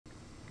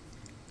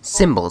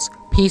Symbols,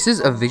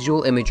 pieces of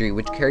visual imagery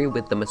which carry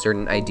with them a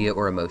certain idea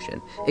or emotion.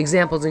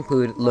 Examples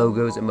include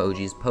logos,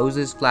 emojis,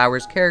 poses,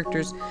 flowers,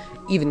 characters,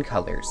 even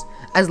colors.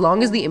 As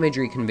long as the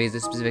imagery conveys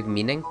a specific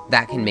meaning,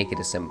 that can make it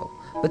a symbol.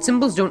 But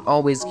symbols don't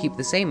always keep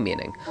the same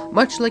meaning.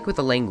 Much like with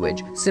a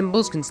language,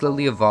 symbols can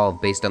slowly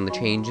evolve based on the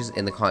changes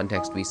in the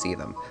context we see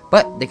them.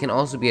 But they can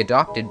also be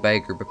adopted by a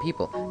group of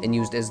people and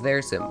used as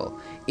their symbol.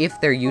 If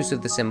their use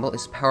of the symbol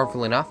is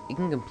powerful enough, it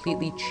can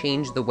completely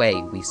change the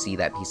way we see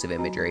that piece of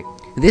imagery.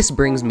 This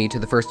brings me to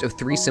the first of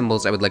three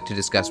symbols I would like to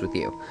discuss with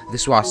you. The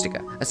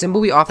swastika, a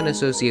symbol we often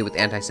associate with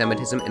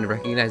anti-Semitism and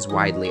recognize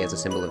widely as a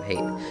symbol of hate.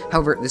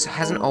 However, this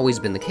hasn't always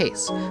been the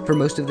case. For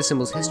most of the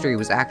symbol's history, it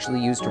was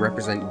actually used to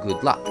represent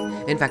good luck.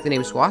 In fact, the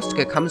name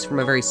swastika comes from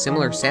a very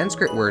similar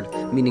Sanskrit word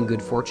meaning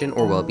good fortune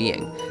or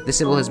well-being. The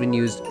symbol has been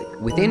used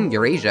within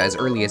Eurasia as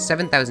early as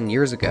 7,000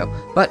 years ago,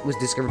 but was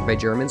discovered by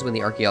Germans when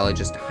the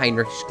archaeologist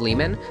Heinrich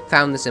Schliemann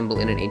found the symbol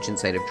in an ancient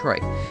site of Troy.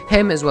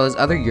 Him, as well as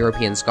other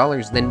European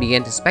scholars, then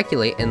began to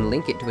speculate and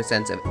link it to a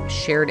sense of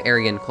shared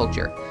Aryan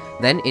culture.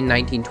 Then, in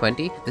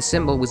 1920, the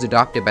symbol was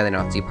adopted by the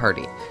Nazi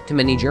Party. To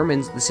many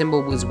Germans, the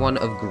symbol was one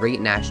of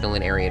great national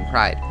and Aryan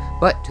pride,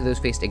 but to those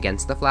faced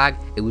against the flag,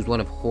 it was one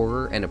of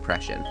horror and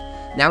oppression.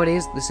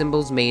 Nowadays, the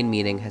symbol's main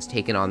meaning has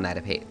taken on that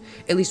of hate,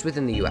 at least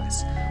within the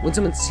US. When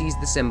someone sees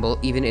the symbol,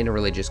 even in a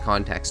religious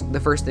context, the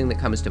first thing that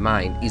comes to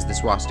mind is the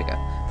swastika,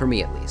 for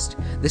me at least.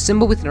 The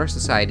symbol within our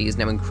society is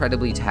now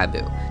incredibly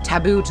taboo.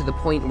 Taboo to the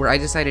point where I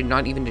decided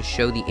not even to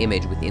show the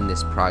image within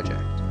this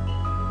project.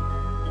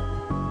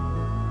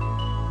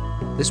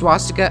 The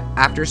swastika,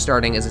 after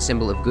starting as a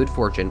symbol of good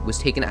fortune, was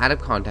taken out of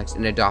context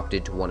and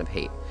adopted to one of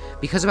hate.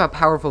 Because of how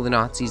powerful the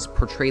Nazis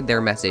portrayed their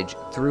message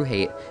through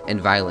hate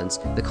and violence,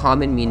 the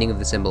common meaning of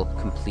the symbol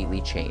completely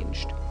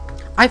changed.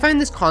 I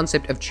find this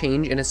concept of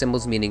change in a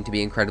symbol's meaning to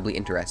be incredibly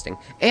interesting,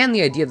 and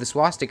the idea of the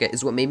swastika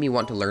is what made me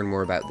want to learn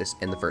more about this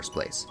in the first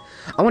place.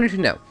 I wanted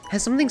to know,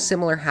 has something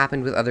similar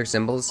happened with other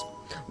symbols?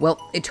 Well,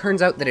 it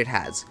turns out that it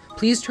has.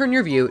 Please turn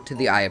your view to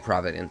the Eye of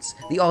Providence,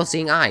 the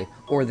all-seeing eye,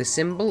 or the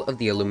symbol of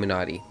the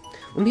Illuminati.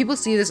 When people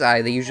see this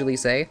eye, they usually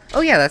say,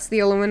 "Oh yeah, that's the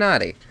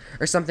Illuminati,"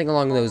 or something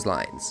along those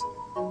lines.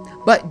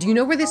 But do you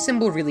know where this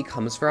symbol really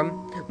comes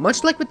from?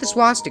 Much like with the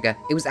swastika,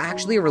 it was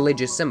actually a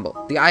religious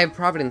symbol. The Eye of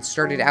Providence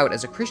started out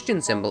as a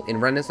Christian symbol in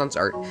Renaissance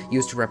art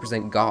used to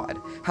represent God.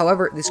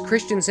 However, this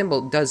Christian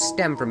symbol does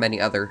stem from many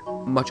other,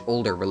 much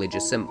older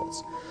religious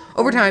symbols.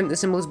 Over time, the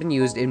symbol has been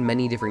used in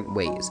many different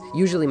ways,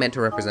 usually meant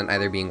to represent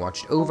either being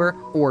watched over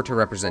or to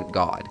represent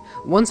God.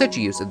 One such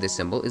use of this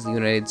symbol is the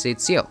United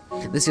States seal.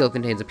 The seal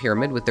contains a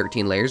pyramid with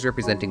 13 layers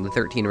representing the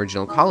 13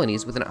 original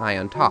colonies with an eye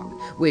on top,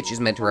 which is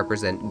meant to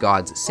represent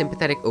God's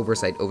sympathetic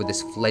oversight over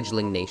this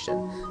fledgling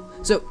nation.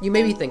 So, you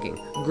may be thinking,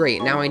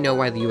 great, now I know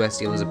why the US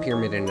seal is a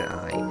pyramid and an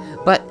eye.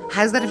 But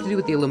how does that have to do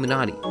with the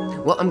Illuminati?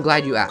 Well, I'm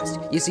glad you asked.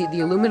 You see,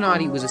 the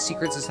Illuminati was a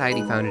secret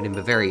society founded in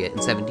Bavaria in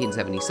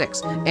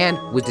 1776, and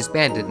was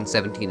disbanded in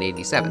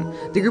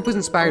 1787. The group was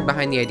inspired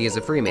behind the ideas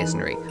of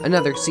Freemasonry,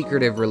 another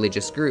secretive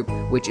religious group,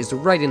 which is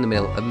right in the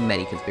middle of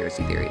many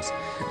conspiracy theories.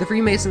 The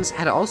Freemasons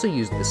had also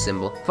used this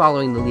symbol,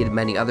 following the lead of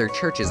many other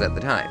churches at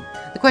the time.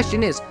 The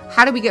question is,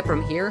 how do we get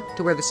from here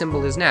to where the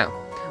symbol is now?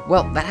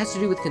 Well, that has to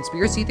do with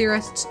conspiracy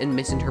theorists and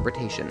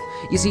misinterpretation.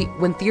 You see,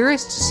 when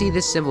theorists see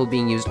this symbol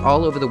being used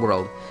all over the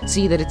world,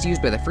 see that it's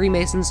used by the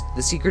Freemasons,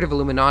 the secretive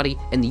Illuminati,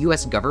 and the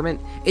US government,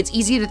 it's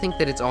easy to think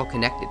that it's all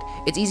connected.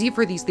 It's easy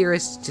for these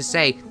theorists to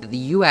say that the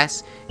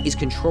US is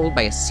controlled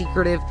by a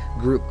secretive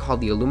group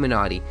called the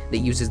Illuminati that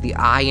uses the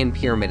eye and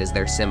pyramid as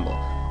their symbol.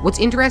 What's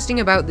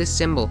interesting about this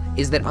symbol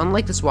is that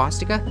unlike the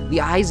swastika,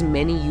 the eye's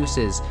many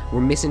uses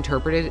were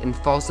misinterpreted and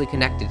falsely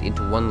connected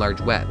into one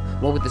large web,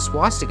 while with the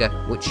swastika,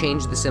 what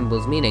changed the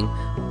symbol's meaning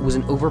was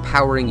an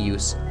overpowering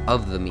use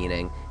of the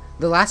meaning.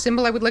 The last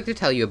symbol I would like to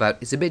tell you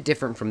about is a bit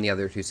different from the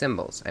other two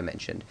symbols I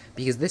mentioned,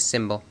 because this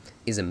symbol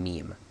is a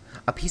meme.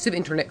 A piece of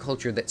internet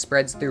culture that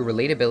spreads through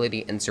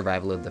relatability and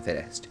survival of the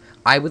fittest.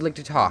 I would like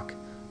to talk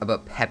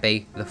about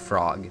Pepe the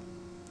Frog.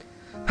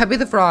 Pepe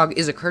the Frog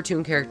is a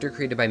cartoon character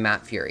created by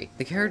Matt Fury.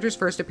 The character's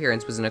first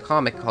appearance was in a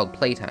comic called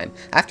Playtime.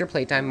 After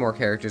Playtime, more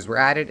characters were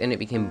added, and it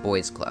became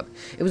Boys Club.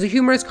 It was a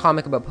humorous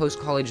comic about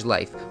post-college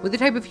life, with the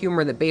type of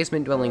humor that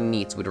basement-dwelling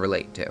neets would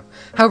relate to.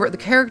 However, the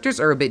characters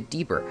are a bit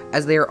deeper,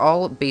 as they are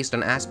all based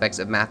on aspects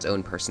of Matt's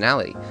own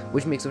personality,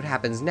 which makes what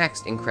happens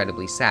next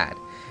incredibly sad.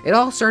 It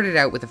all started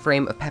out with a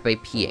frame of Pepe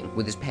peeing,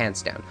 with his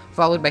pants down,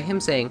 followed by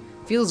him saying,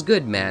 "Feels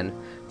good, man."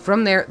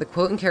 From there, the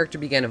quote and character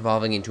began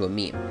evolving into a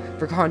meme.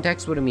 For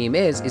context, what a meme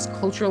is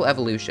cultural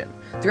evolution.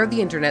 Throughout the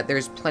internet,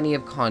 there's plenty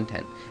of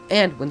content,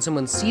 and when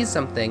someone sees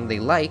something they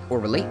like or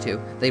relate to,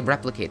 they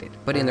replicate it,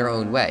 but in their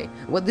own way.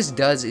 What this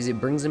does is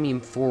it brings a meme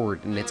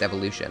forward in its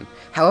evolution.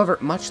 However,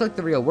 much like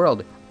the real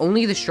world,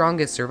 only the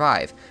strongest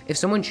survive. If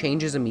someone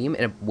changes a meme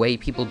in a way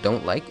people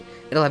don't like,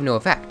 it'll have no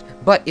effect.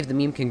 But if the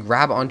meme can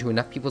grab onto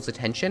enough people's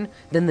attention,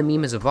 then the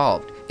meme has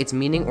evolved, its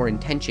meaning or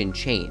intention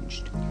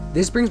changed.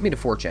 This brings me to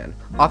 4chan,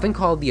 often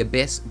called the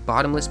abyss,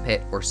 bottomless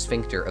pit, or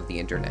sphincter of the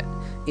internet.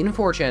 In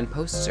 4chan,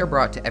 posts are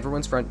brought to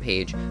everyone's front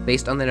page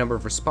based on the number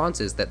of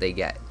responses that they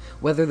get,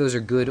 whether those are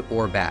good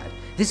or bad.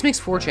 This makes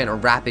 4chan a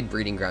rapid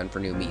breeding ground for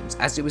new memes,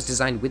 as it was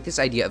designed with this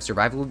idea of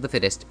survival of the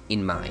fittest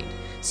in mind.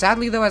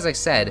 Sadly though, as I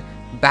said,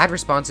 bad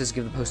responses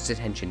give the posts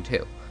attention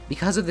too.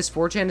 Because of this,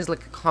 4chan is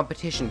like a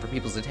competition for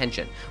people's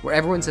attention, where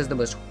everyone says the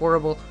most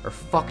horrible or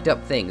fucked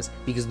up things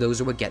because those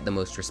are what get the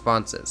most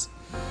responses.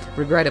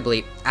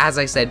 Regrettably, as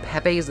I said,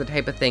 Pepe is the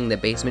type of thing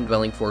that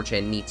basement-dwelling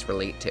 4chan needs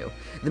relate to.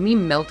 The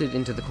meme melted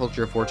into the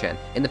culture of 4chan,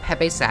 and the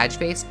Pepe sad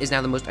face is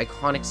now the most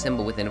iconic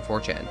symbol within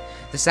 4chan.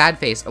 The sad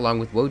face, along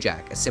with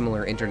Wojak, a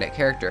similar internet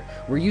character,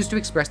 were used to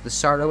express the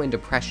sorrow and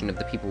depression of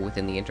the people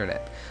within the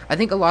internet. I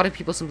think a lot of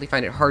people simply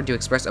find it hard to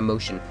express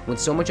emotion when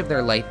so much of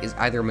their life is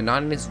either a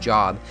monotonous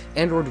job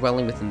and or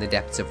dwelling within the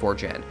depths of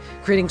 4chan.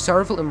 Creating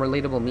sorrowful and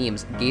relatable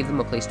memes gave them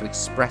a place to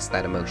express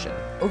that emotion.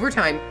 Over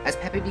time, as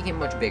Pepe became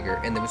much bigger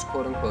and there was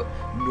quote-unquote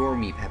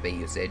normie Pepe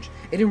usage,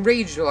 it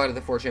enraged a lot of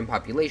the 4chan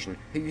population,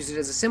 who used it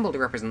as a symbol to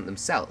represent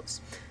themselves.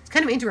 It's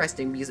kind of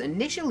interesting because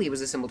initially it was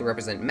a symbol to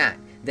represent Matt,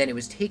 then it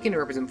was taken to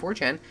represent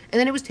 4chan, and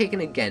then it was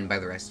taken again by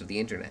the rest of the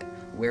internet.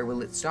 Where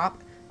will it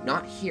stop?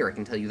 Not here, I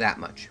can tell you that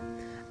much.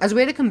 As a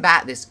way to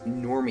combat this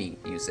normie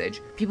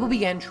usage, people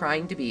began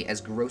trying to be as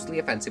grossly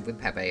offensive with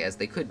Pepe as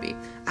they could be.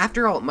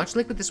 After all, much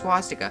like with the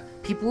swastika,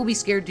 people will be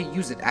scared to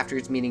use it after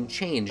its meaning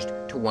changed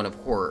to one of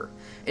horror.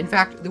 In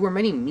fact, there were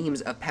many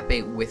memes of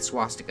Pepe with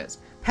swastikas.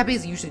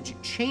 Pepe's usage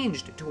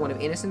changed to one of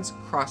innocence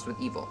crossed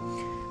with evil.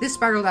 This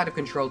spiraled out of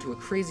control to a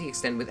crazy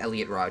extent with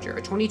Elliot Rodger,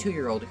 a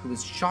 22-year-old who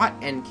was shot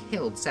and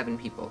killed 7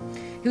 people.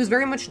 He was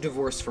very much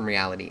divorced from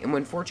reality, and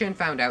when 4chan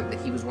found out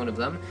that he was one of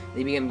them,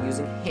 they began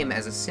using him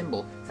as a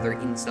symbol for their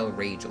incel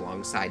rage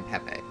alongside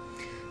Pepe.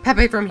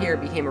 Pepe from here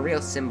became a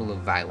real symbol of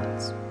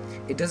violence.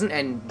 It doesn't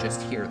end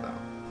just here, though.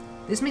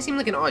 This may seem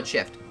like an odd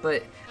shift,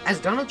 but as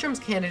Donald Trump's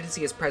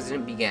candidacy as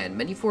president began,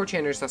 many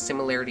 4chaners saw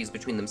similarities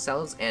between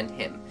themselves and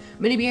him.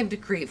 Many began to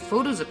create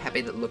photos of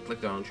Pepe that looked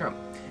like Donald Trump.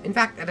 In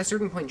fact, at a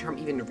certain point, Trump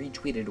even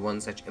retweeted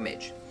one such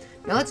image.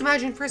 Now let's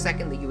imagine for a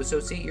second that you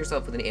associate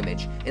yourself with an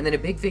image, and then a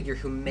big figure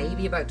who may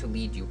be about to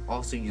lead you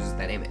also uses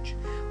that image.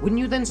 Wouldn't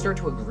you then start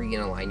to agree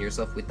and align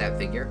yourself with that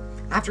figure?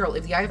 After all,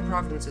 if the eye of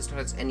Providence has taught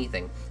us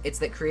anything, it's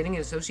that creating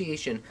an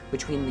association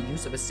between the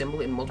use of a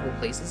symbol in multiple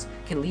places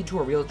can lead to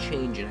a real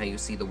change in how you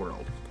see the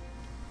world.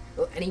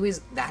 Well,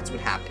 anyways, that's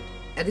what happened.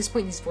 At this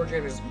point, these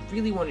 4chaners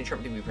really wanted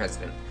Trump to be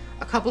president.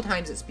 A couple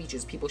times at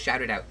speeches, people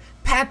shouted out,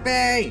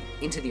 "Pepe!"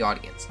 into the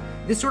audience.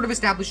 This sort of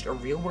established a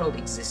real-world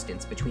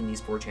existence between these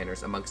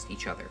 4chaners amongst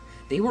each other.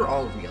 They were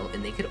all real,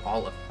 and they could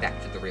all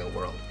affect the real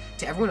world.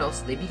 To everyone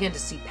else, they began to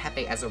see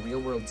Pepe as a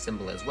real-world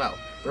symbol as well,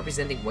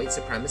 representing white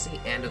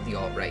supremacy and of the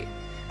alt-right.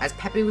 As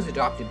Pepe was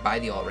adopted by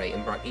the alt-right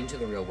and brought into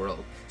the real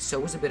world, so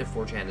was a bit of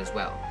 4chan as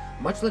well.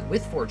 Much like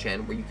with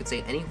 4chan, where you could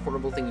say any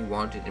horrible thing you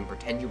wanted and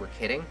pretend you were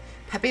kidding,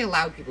 Pepe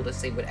allowed people to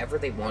say whatever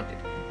they wanted,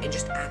 and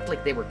just act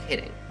like they were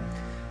kidding.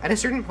 At a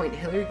certain point,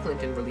 Hillary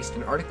Clinton released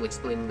an article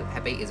explaining that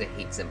Pepe is a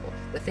hate symbol.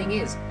 The thing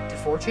is, to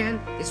 4chan,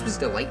 this was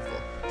delightful.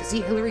 To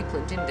see Hillary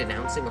Clinton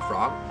denouncing a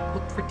frog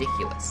looked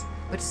ridiculous,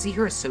 but to see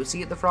her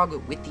associate the frog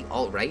with the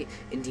alt-right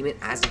and deem it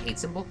as a hate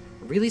symbol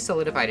really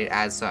solidified it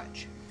as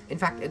such. In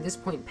fact, at this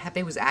point,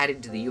 Pepe was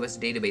added to the US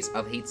database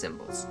of hate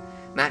symbols.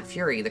 Matt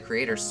Fury, the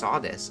creator, saw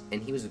this,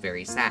 and he was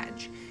very sad.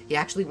 He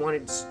actually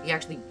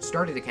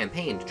started a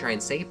campaign to try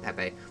and save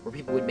Pepe, where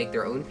people would make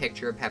their own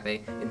picture of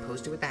Pepe and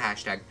post it with the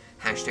hashtag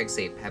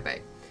 #SavePepe.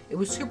 It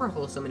was super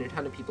wholesome, and a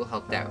ton of people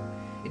helped out.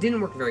 It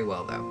didn't work very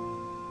well, though.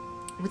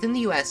 Within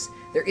the US,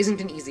 there isn't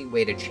an easy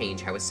way to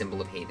change how a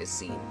symbol of hate is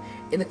seen.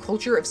 In the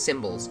culture of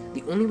symbols,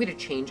 the only way to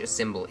change a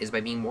symbol is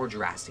by being more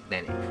drastic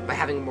than it, by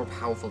having a more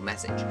powerful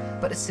message.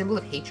 But a symbol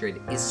of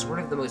hatred is sort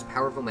of the most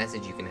powerful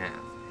message you can have.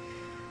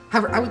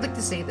 However, I would like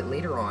to say that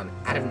later on,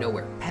 out of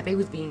nowhere, Pepe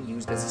was being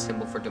used as a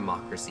symbol for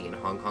democracy in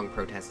Hong Kong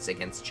protests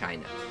against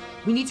China.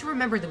 We need to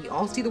remember that we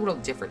all see the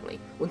world differently.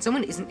 When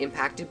someone isn't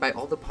impacted by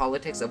all the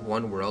politics of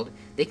one world,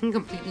 they can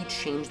completely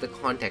change the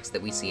context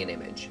that we see an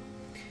image.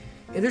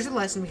 If there's a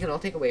lesson we can all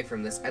take away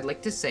from this, I'd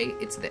like to say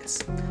it's this.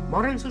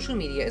 Modern social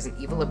media is an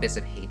evil abyss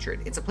of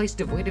hatred. It's a place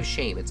devoid of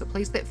shame. It's a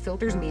place that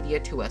filters media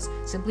to us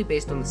simply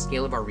based on the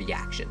scale of our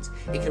reactions.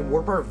 It can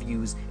warp our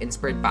views and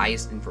spread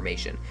biased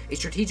information. It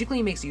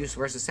strategically makes use of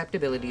our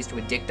susceptibilities to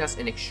addict us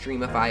and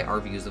extremify our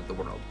views of the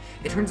world.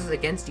 It turns us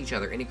against each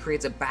other, and it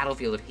creates a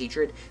battlefield of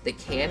hatred that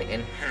can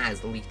and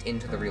has leaked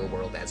into the real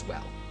world as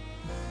well.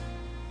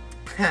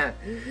 That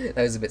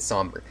was a bit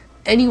somber.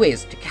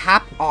 Anyways, to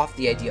cap off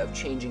the idea of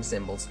changing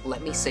symbols,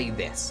 let me say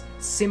this.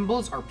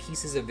 Symbols are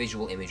pieces of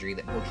visual imagery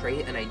that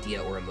portray an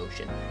idea or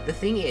emotion. The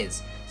thing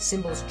is,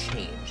 symbols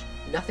change.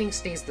 Nothing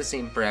stays the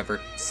same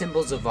forever.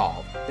 Symbols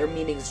evolve. Their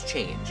meanings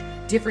change.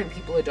 Different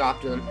people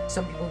adopt them.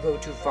 Some people go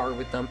too far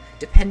with them.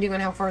 Depending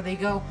on how far they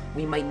go,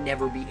 we might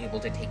never be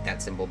able to take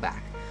that symbol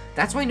back.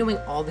 That's why knowing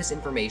all this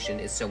information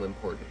is so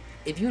important.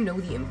 If you know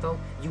the info,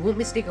 you won't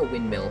mistake a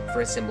windmill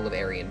for a symbol of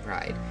Aryan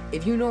pride.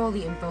 If you know all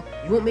the info,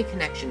 you won't make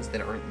connections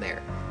that aren't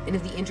there. And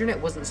if the internet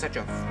wasn't such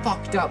a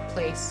fucked up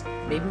place,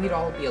 maybe we'd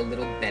all be a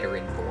little better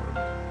informed.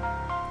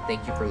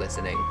 Thank you for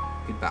listening.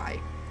 Goodbye.